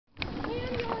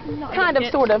kind of,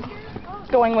 sort of,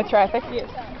 going with traffic. Yes.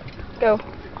 Go.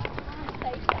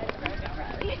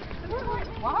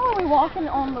 Why are we walking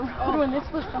on the road when this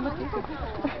was so much easier?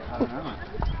 I don't know.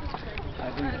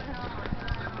 I do.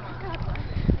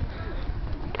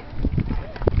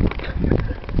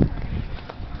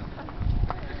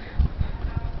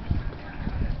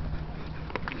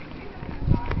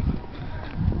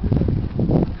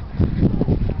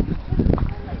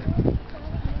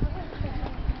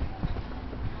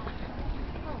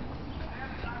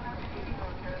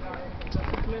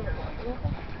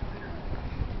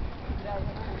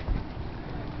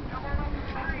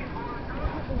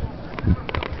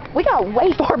 We got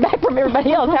way far back from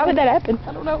everybody else. How did that happen?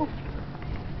 I don't know.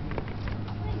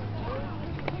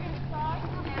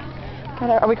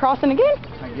 Are we crossing again?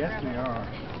 I guess we are.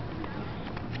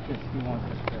 If you want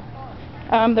this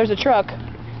to. There's a truck.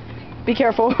 Be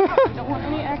careful. Don't want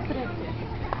any accidents.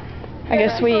 I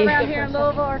guess we... People around here in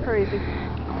Louisville are crazy.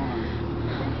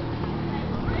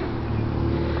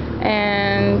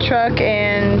 And truck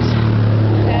and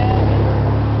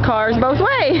cars both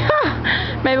way.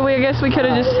 Maybe I guess we could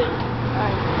have just...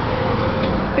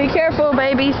 Be careful,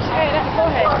 babies. Hey, go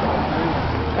ahead.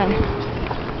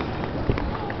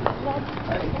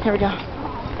 Here we go.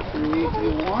 3,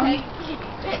 2, 1.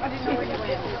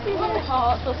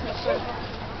 Oh, it's so sweet.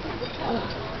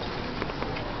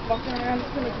 Walking around the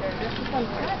cemetery. This is fun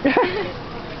part.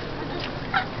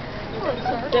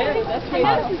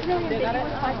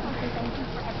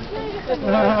 That's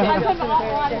me. I put on a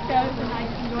lot of shows and I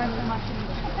enjoy them so much.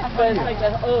 But it's like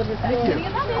that old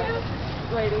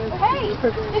lady. Hey,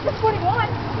 this is 41.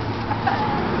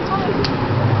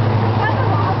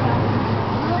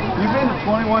 You've been to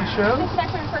 21 shows? I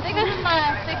think this is my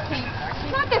 16th.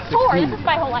 It's not this tour, this is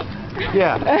my whole life.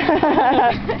 Yeah.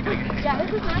 Yeah,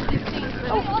 this is my 16th.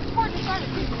 But let's start to start it.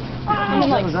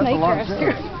 Like snake grass.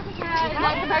 Yeah, and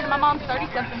that compared to my mom's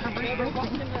 30-something for Bruce.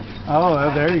 Oh,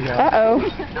 well, there you go. Uh-oh.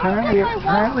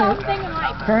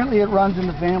 Currently it runs in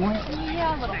the family.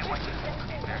 Yeah, a little bit.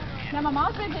 Now, my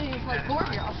mom's been to like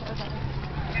 4-year-old shows.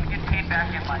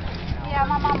 Yeah,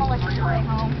 my mom will let you stay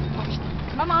home.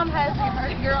 My mom has her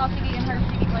Euro CD and her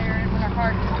CD player and her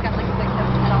car just got like 6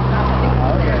 of them all out.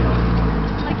 Okay.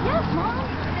 Like, yes, Mom.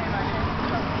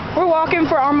 We're walking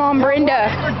for our mom,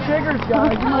 Brenda. For chiggers,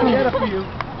 guys. You might get a few.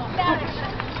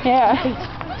 Yeah.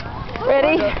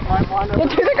 Ready?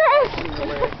 Through the grass.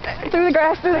 Through the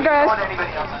grass, through the grass.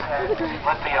 Anybody else's head,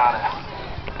 let's be honest.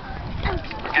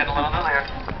 We're getting a little delirious.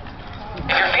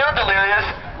 If you're feeling delirious,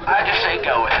 I just say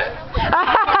go with it.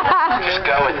 Just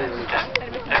go with it. Just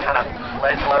kind of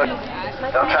let it float.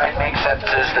 Don't try and make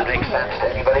sentences that make sense to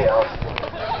anybody else.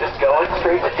 Just go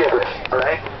straight to gibberish,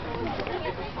 alright?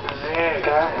 Yeah,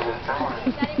 guys.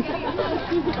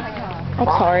 I'm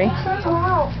sorry.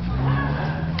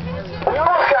 We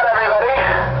almost got everybody.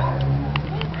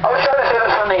 I was trying to save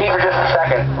us from the heat for just a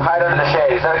second. Hide under the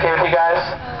shade. Is that okay with you guys?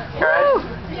 You alright?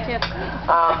 Yep.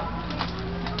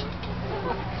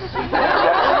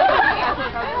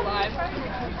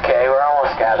 Okay, we're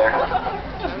almost gathered.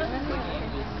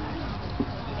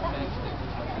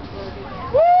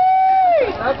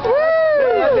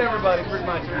 That's everybody, pretty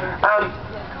much.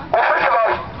 Well, first of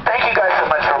all, thank you guys so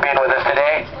much for being with us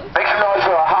today. Make some noise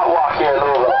for a hot walk here in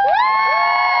Louisville.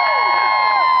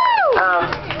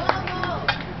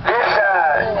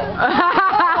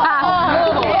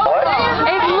 What?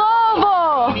 It's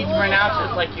Louisville. You need to pronounce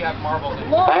it like you have marbles in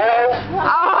it. Oh!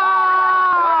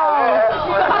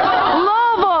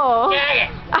 Louisville.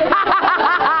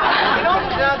 You don't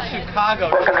pronounce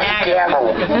Chicago.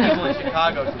 Chicago. Because people in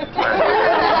Chicago do.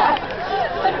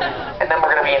 And then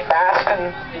we're going to be in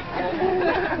Boston.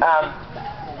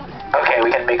 Okay,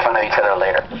 we can make fun of each other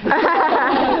later.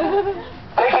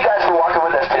 Thank you guys for walking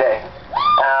with us today.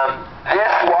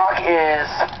 This walk is,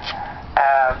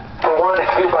 for one,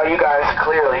 it's viewed by you guys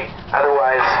clearly.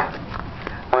 Otherwise,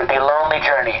 it would be a lonely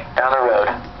journey down the road.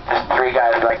 Just 3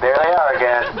 guys like, there they are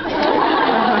again.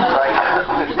 Like,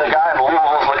 the guy in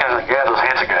Louisville's looking at like, yeah, those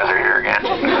Hanson guys are here again.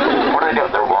 What are they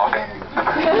doing? They're walking. What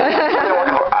are they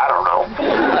walking for? I don't know.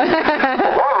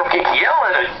 One of them keeps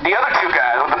yelling at the other 2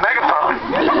 guys with the megaphone.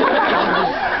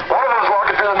 One of them's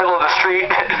walking through the middle of the street.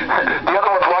 The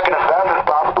other one's walking as fast as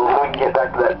possible so we can get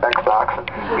back to that next box.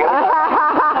 The other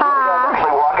guy's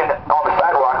actually walking on the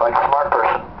sidewalk like a smart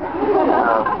person.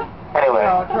 Anyway.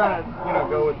 I'm trying to,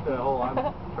 go with the whole, I'm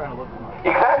trying to look smart.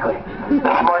 Exactly.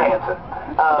 The smart Hanson.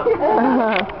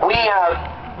 We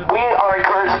are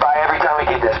encouraged by every time we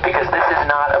do this because this is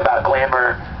not about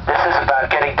glamour. This is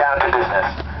about getting down to business.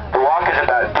 The walk is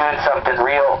about doing something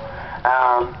real.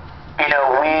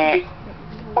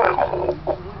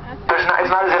 It's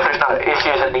not as if because there's not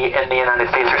issues in the United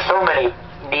States, there's so many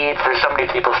needs, there's so many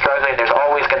people struggling, there's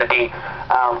always going to be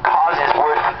causes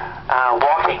worth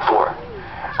walking for.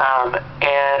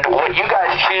 And what you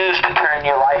guys choose to turn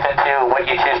your life into, what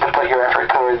you choose to put your effort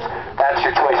towards, that's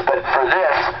your choice. But for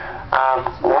this,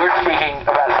 we're speaking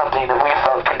about something that we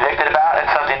felt convicted about and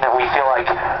something that we feel like,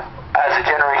 as a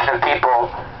generation of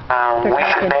people, we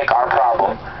should make our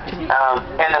problem.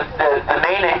 And the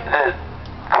main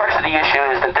crux of the issue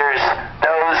is that there's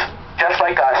those just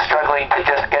like us struggling to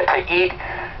just get to eat,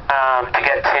 to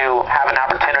get to have an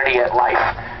opportunity at life.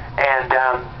 And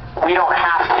we don't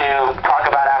have to talk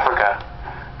about Africa.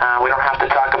 We don't have to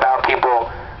talk about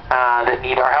people that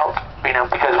need our help,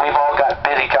 because we've all got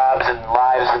busy jobs and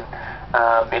lives,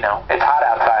 and it's hot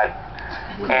outside.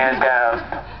 And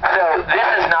so this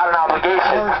is not an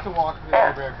obligation. It hurts to walk with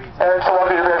your bare feet. It hurts to walk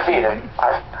with your bare feet.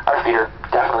 Our feet are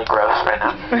definitely gross right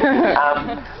now.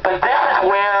 But this is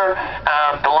where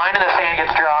the line in the sand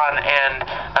gets drawn and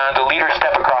the leaders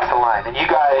step across the line. And you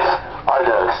guys are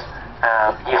those.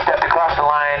 You stepped across the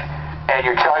line and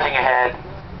you're charging ahead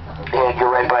and you're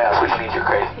right by us, which means you're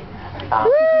crazy.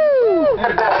 In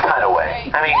the best kind of way.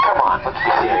 I mean, come on, let's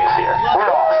be serious here. We're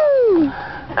awesome.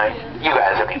 You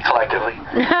guys, collectively.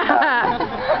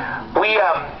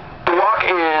 The walk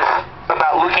is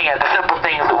about looking at the simple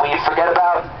things that we forget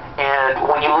about, and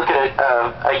when you look at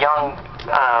a young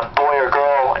boy or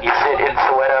girl, and you sit in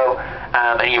Soweto,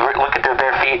 and you look at their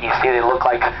bare feet, and you see they look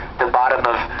like the bottom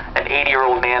of an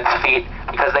 80-year-old man's feet,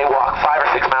 because they walk 5 or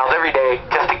 6 miles every day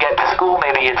just to get to school.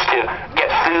 Maybe it's to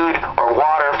get food or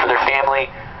water for their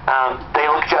family. They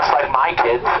look just like my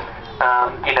kids,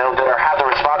 that have the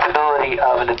responsibility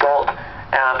of an adult,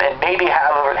 and maybe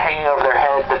have hanging over their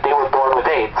heads that they were born with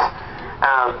AIDS.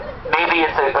 Maybe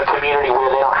it's a community where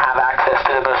they don't have access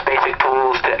to the most basic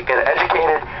tools to get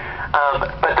educated.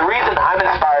 But the reason I'm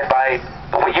inspired by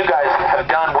what you guys have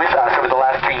done with us over the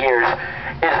last 2 years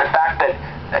is the fact that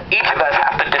each of us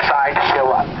have to decide to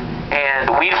show up.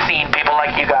 And we've seen people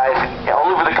like you guys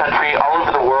all over the country, all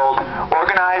over the world,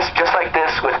 organized just like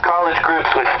this with college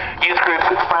groups, with youth groups,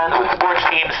 with friends, with sports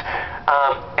teams,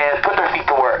 and put their feet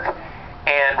to work.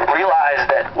 And realize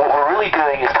that what we're really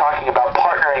doing is talking about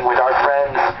partnering with our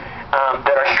friends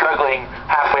that are struggling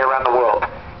halfway around the world.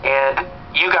 And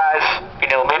you guys,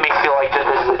 made me feel like this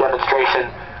is a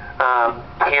demonstration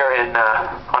here on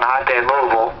a hot day in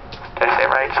Louisville. Did I say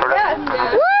it right, sort of? Yes.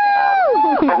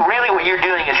 But really what you're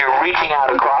doing is you're reaching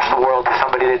out across the world to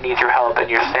somebody that needs your help, and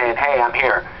you're saying, hey, I'm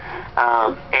here.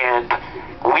 And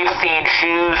we've seen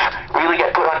shoes really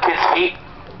get put on kids' feet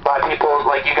by people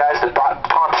like you guys that bought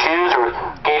Tom shoes or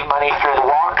gave money through the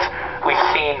walks. We've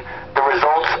seen the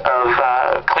results of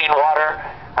clean water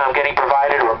getting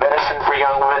provided, or medicine for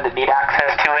young women that need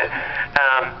access to it.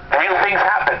 Real things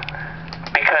happen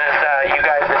because you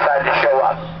guys decided to show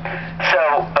up. So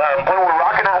when we're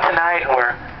rocking out tonight and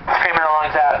we're screaming our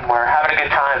lungs out and we're having a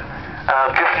good time,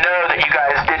 just know that you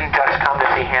guys didn't just come to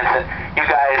see Hanson. You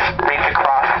guys reached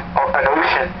across an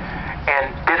ocean and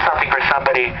did something for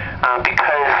somebody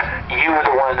because you were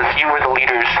the ones, you were the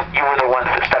leaders, you were the ones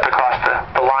that stepped across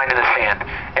the line in the sand.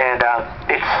 And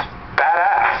it's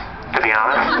badass, to be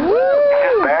honest. It's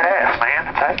just badass, man.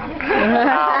 It's like,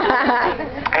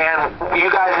 and you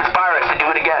guys inspire us to do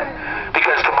it again,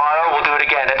 because tomorrow we'll do it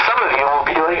again, and some of you will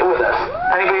be doing it with us.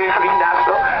 Anybody from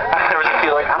Nashville? I always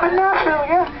feel like I'm in Nashville,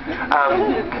 yeah.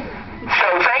 So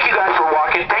thank you guys for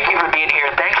walking. Thank you for being here.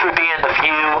 Thanks for being the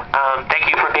few. Thank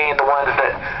you for being the ones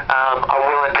that are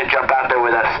willing to jump out there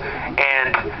with us.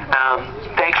 And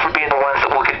thanks for being the ones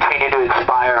that will continue to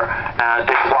inspire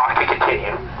this walk to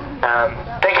continue.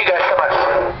 Thank you guys so much.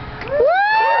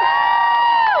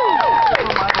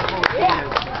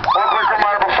 One quick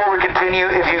reminder before we continue,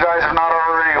 if you guys have not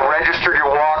already registered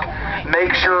your walk,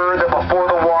 make sure that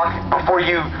before the walk, before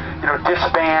you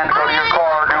disband, go to your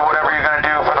car, do whatever you're going to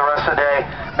do for the rest of the day,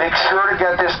 make sure to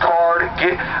get this card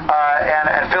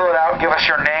and fill it out, give us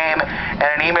your name and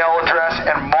an email address,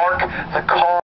 and mark the call.